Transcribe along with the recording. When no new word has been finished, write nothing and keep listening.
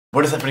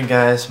What is happening,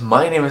 guys?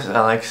 My name is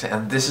Alex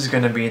and this is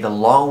gonna be the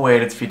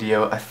long-awaited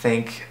video. I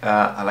think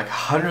like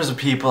hundreds of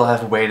people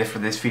have waited for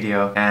this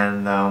video,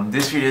 and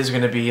this video is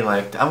gonna be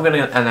like, I'm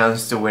gonna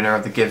announce the winner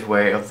of the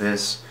giveaway of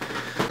this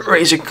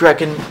Razer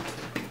Kraken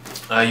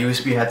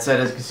USB headset.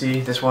 As you can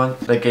see, this one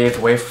that I gave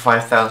away for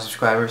 5,000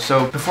 subscribers.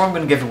 So before I'm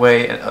gonna give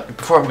away,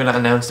 before I'm gonna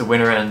announce the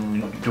winner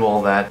and do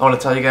all that, I want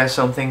to tell you guys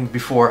something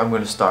before I'm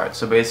gonna start.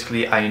 So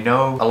basically, I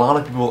know a lot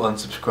of people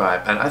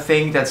unsubscribe, and I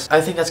think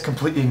that's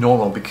completely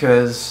normal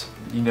because,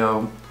 you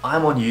know,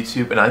 I'm on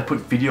YouTube and I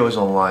put videos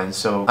online,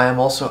 so I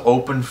am also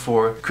open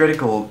for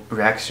critical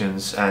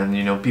reactions and,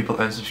 you know, people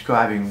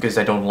unsubscribing because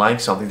they don't like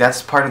something.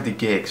 That's part of the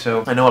gig.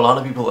 So I know a lot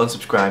of people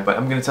unsubscribe, but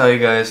I'm gonna tell you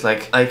guys,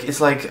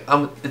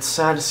 it's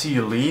sad to see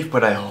you leave,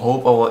 but I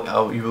hope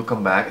you will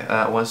come back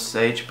at one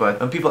stage. But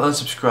when people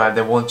unsubscribe,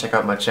 they won't check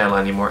out my channel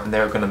anymore and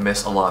they're gonna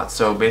miss a lot.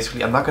 So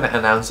basically, I'm not gonna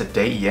announce a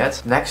date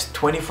yet. Next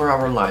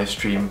 24-hour live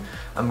stream,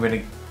 I'm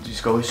gonna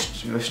just go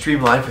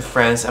stream live with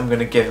friends. I'm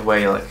gonna give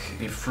away like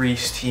free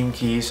Steam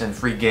keys and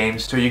free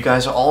games, so you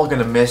guys are all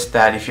gonna miss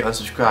that if you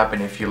unsubscribe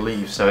and if you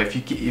leave. So if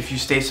you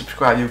stay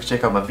subscribed, you can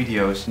check out my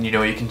videos, and, you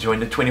know, you can join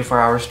the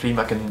 24-hour stream.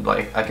 I can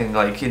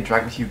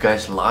interact with you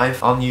guys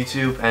live on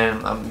YouTube,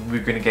 and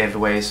we're gonna give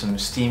away some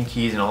Steam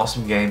keys and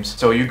awesome games.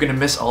 So you're gonna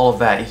miss all of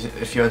that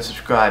if you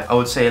unsubscribe. I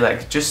would say,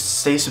 like,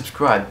 just stay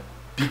subscribed,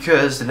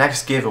 because the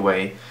next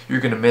giveaway,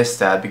 you're gonna miss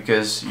that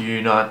because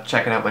you're not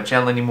checking out my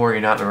channel anymore,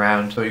 you're not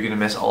around, so you're gonna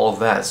miss all of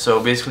that. So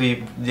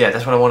basically, yeah,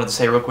 that's what I wanted to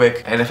say real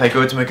quick. And if I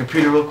go to my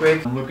computer real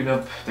quick, I'm looking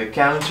up the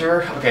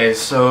counter. Okay,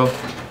 so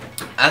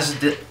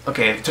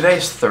today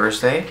is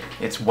Thursday,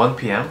 it's 1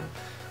 p.m.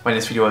 when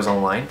this video is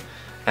online,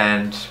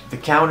 and the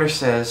counter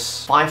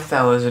says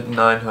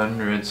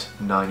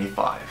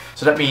 5,995.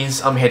 So that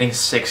means I'm hitting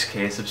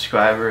 6K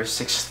subscribers,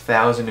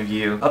 6,000 of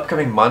you.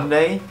 Upcoming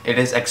Monday, it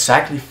is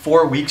exactly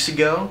 4 weeks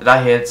ago that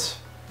I hit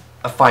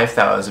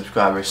 5,000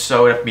 subscribers.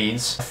 So that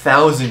means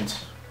 1,000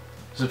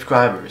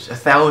 subscribers,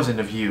 1,000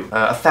 of you,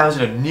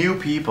 1,000 of new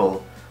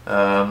people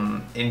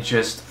in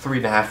just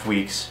 3.5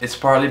 weeks. It's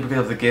partly because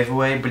of the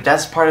giveaway, but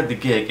that's part of the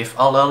gig. If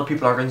a lot of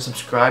people are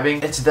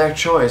unsubscribing, it's their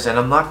choice, and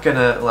I'm not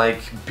gonna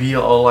like be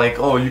all like,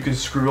 oh, you can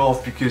screw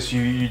off because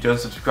you don't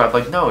subscribe.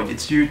 Like, no,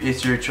 it's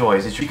your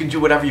choice. You can do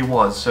whatever you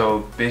want.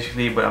 So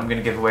basically, but I'm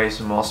gonna give away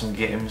some awesome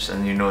games,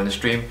 and, you know, in the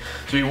stream,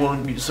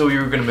 so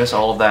you're gonna miss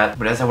all of that.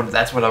 But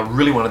that's what I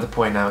really wanted to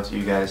point out to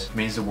you guys. It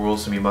means the world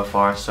to me by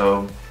far.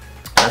 So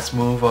let's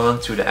move on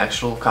to the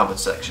actual comment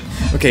section.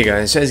 Okay,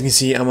 guys, so as you can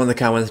see, I'm on the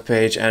comments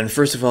page, and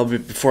first of all,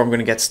 before I'm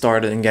gonna get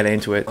started and get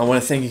into it, I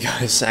want to thank you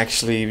guys,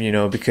 actually, you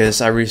know, because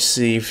I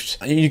received,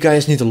 you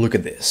guys need to look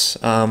at this.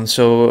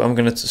 So I'm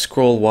gonna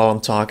scroll while I'm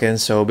talking.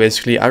 So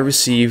basically, I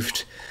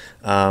received,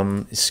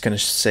 it's gonna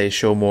say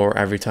show more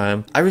every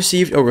time. I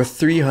received over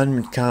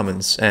 300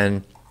 comments,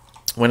 and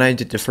when I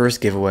did the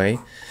first giveaway,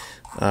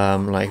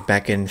 like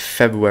back in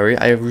February,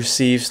 I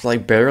received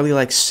like barely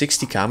like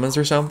 60 comments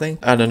or something.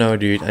 I don't know,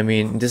 dude. I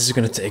mean, this is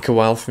gonna take a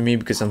while for me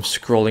because I'm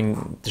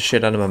scrolling the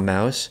shit out of my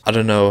mouse. I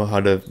don't know how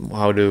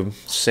to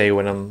say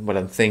what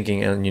I'm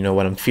thinking and, you know,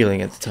 what I'm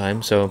feeling at the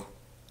time. So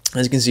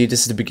as you can see,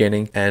 this is the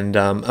beginning, and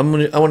I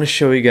want to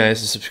show you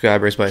guys the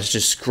subscribers by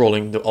just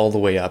scrolling all the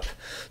way up.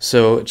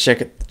 So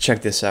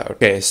check this out.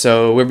 Okay,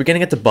 so we're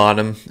beginning at the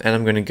bottom, and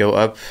I'm gonna go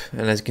up,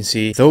 and as you can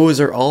see, those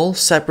are all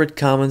separate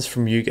comments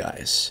from you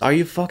guys. Are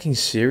you fucking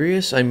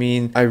serious? I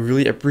mean, I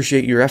really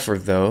appreciate your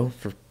effort though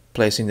for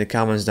placing the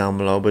comments down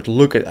below, but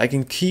look at, I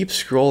can keep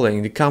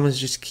scrolling, the comments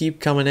just keep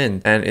coming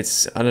in, and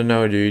it's, I don't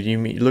know, dude,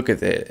 look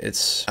at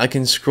it, I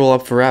can scroll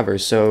up forever.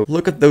 So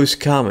look at those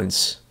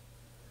comments.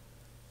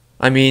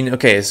 I mean,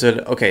 okay,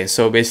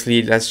 so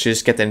basically, let's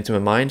just get that into my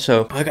mind.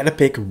 So I gotta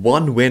pick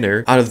one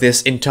winner out of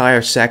this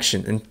entire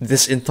section, and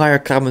this entire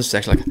comment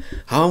section. Like,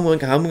 how am I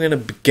gonna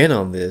begin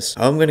on this?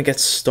 How am I gonna get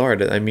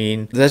started? I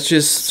mean, let's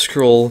just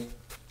scroll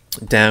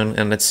down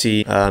and let's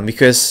see,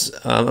 because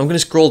I'm gonna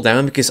scroll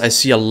down because I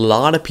see a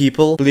lot of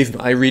people. Believe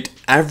me, I read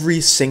every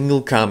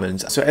single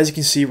comment. So as you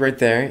can see right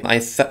there, I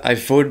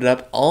voted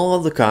up all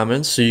of the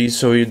comments,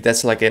 so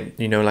that's like a,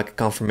 you know, like a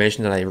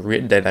confirmation that I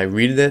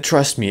read it.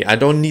 Trust me, I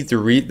don't need to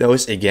read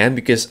those again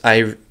because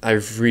I've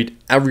read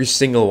every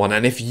single one.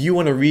 And if you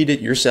want to read it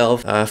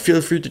yourself,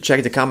 feel free to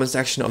check the comment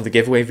section of the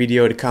giveaway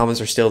video. The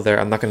comments are still there.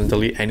 I'm not gonna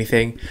delete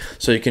anything,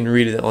 so you can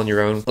read it on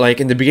your own.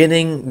 Like in the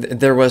beginning,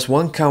 there was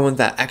one comment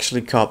that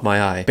actually caught my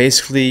eye.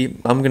 Basically,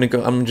 I'm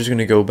just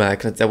gonna go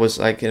back. That was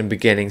like in the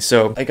beginning.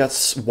 So I got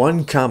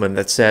one comment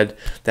that said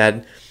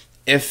that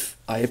if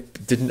I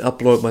didn't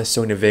upload my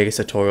Sony Vegas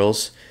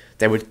tutorials,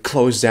 they would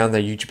close down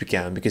their YouTube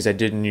account because I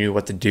didn't know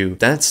what to do.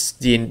 That's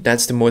the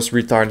most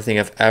retarded thing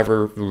I've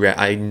ever read.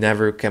 I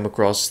never came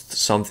across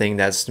something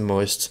that's the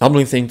most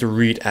humbling thing to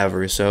read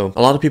ever. So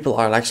a lot of people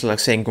are actually like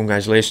saying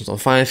congratulations on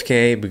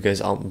 5K because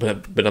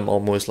but I'm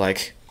almost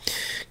like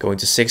going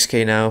to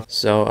 6K now.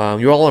 So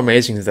you're all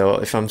amazing though.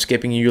 If I'm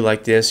skipping you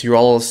like this,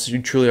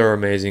 you truly are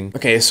amazing.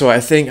 Okay, so I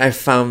think I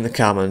found the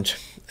comment,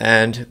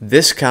 and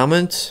this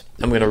comment,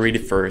 I'm gonna read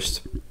it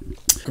first.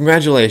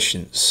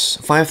 Congratulations,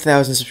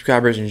 5,000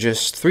 subscribers in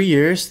just 3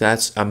 years.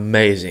 That's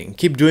amazing.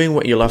 Keep doing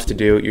what you love to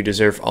do. You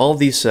deserve all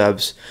these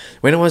subs.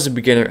 When I was a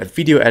beginner at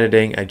video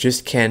editing, I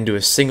just can't do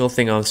a single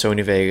thing on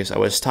Sony Vegas. I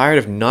was tired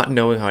of not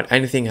knowing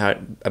anything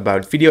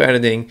about video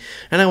editing,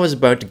 and I was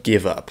about to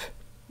give up.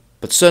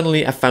 But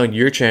suddenly I found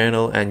your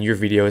channel and your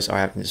videos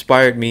have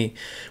inspired me.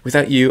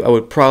 Without you, I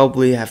would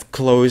probably have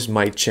closed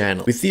my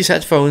channel. With these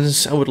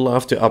headphones, I would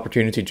love the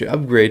opportunity to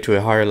upgrade to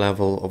a higher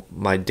level of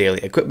my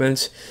daily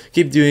equipment.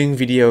 Keep doing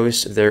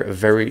videos, they're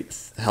very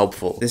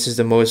helpful. This is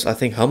the most, I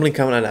think, humbling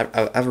comment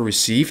I've ever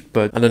received,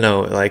 but I don't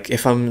know, like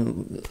if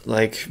I'm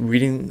like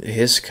reading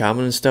his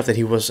comment and stuff that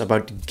he was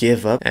about to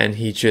give up and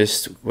he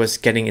just was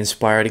getting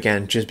inspired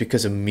again just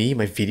because of me,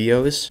 my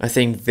videos, I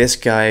think this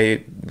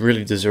guy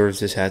really deserves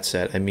this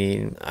headset. I mean,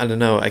 I don't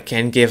know, I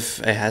can't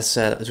give a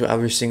headset to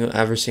every single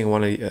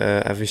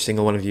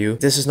one of you.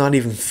 This is not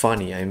even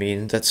funny. I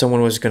mean, that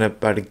someone was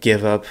about to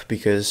give up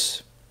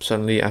because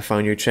suddenly I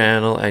found your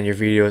channel and your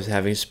videos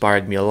have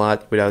inspired me a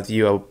lot. Without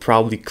you, I would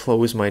probably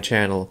close my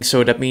channel.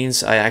 So that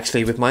means I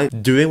actually, with my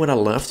doing what I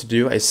love to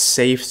do, I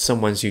saved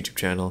someone's YouTube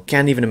channel.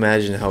 Can't even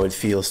imagine how it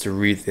feels to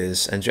read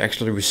this and to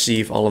actually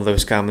receive all of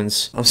those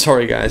comments. I'm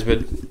sorry guys,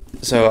 but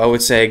so I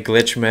would say,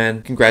 Glitch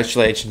Man,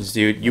 congratulations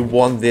dude, you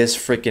won this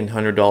freaking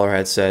 $100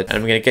 headset. And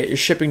I'm gonna get your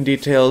shipping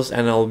details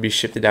and I'll be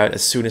shipped it out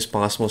as soon as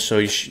possible, so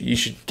you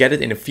should get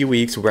it in a few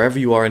weeks wherever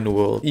you are in the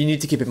world. You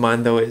need to keep in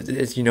mind though,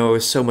 you know,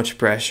 so much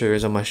pressure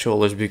is on my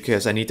shoulders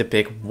because I need to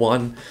pick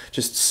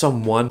just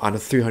someone out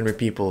of 300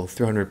 people,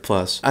 300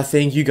 plus. I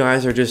think you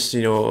guys are just,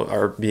 you know,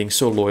 are being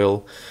so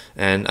loyal,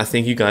 and I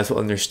think you guys will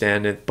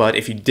understand it. But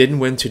if you didn't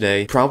win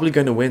today, probably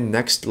gonna win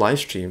next live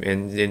stream.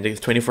 In the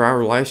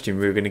 24-hour live stream,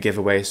 we're gonna give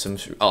away some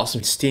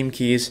awesome Steam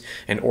keys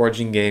and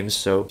Origin games.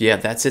 So yeah,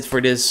 that's it for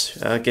this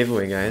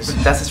giveaway, guys.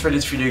 That's it for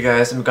this video,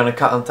 guys. I'm gonna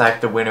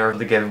contact the winner of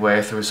the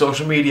giveaway through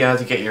social media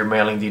to get your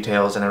mailing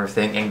details and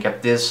everything and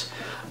get this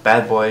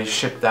bad boy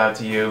shipped out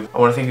to you. I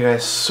want to thank you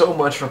guys so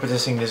much for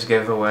participating in this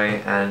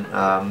giveaway,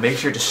 and make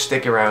sure to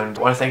stick around.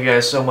 I want to thank you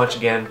guys so much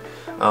again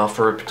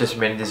for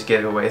participating in this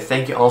giveaway.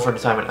 Thank you all for the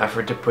time and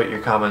effort to put your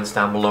comments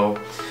down below.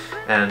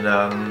 And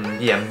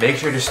yeah, make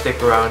sure to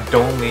stick around,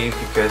 don't leave,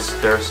 because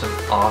there's some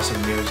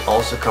awesome news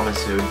also coming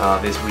soon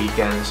this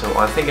weekend. So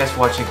I thank you guys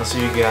for watching. I'll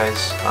see you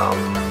guys,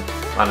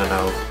 I don't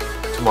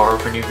know, tomorrow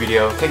for a new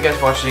video. Thank you guys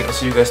for watching. I'll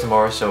see you guys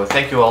tomorrow. So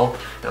thank you all,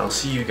 and I'll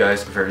see you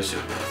guys very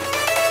soon.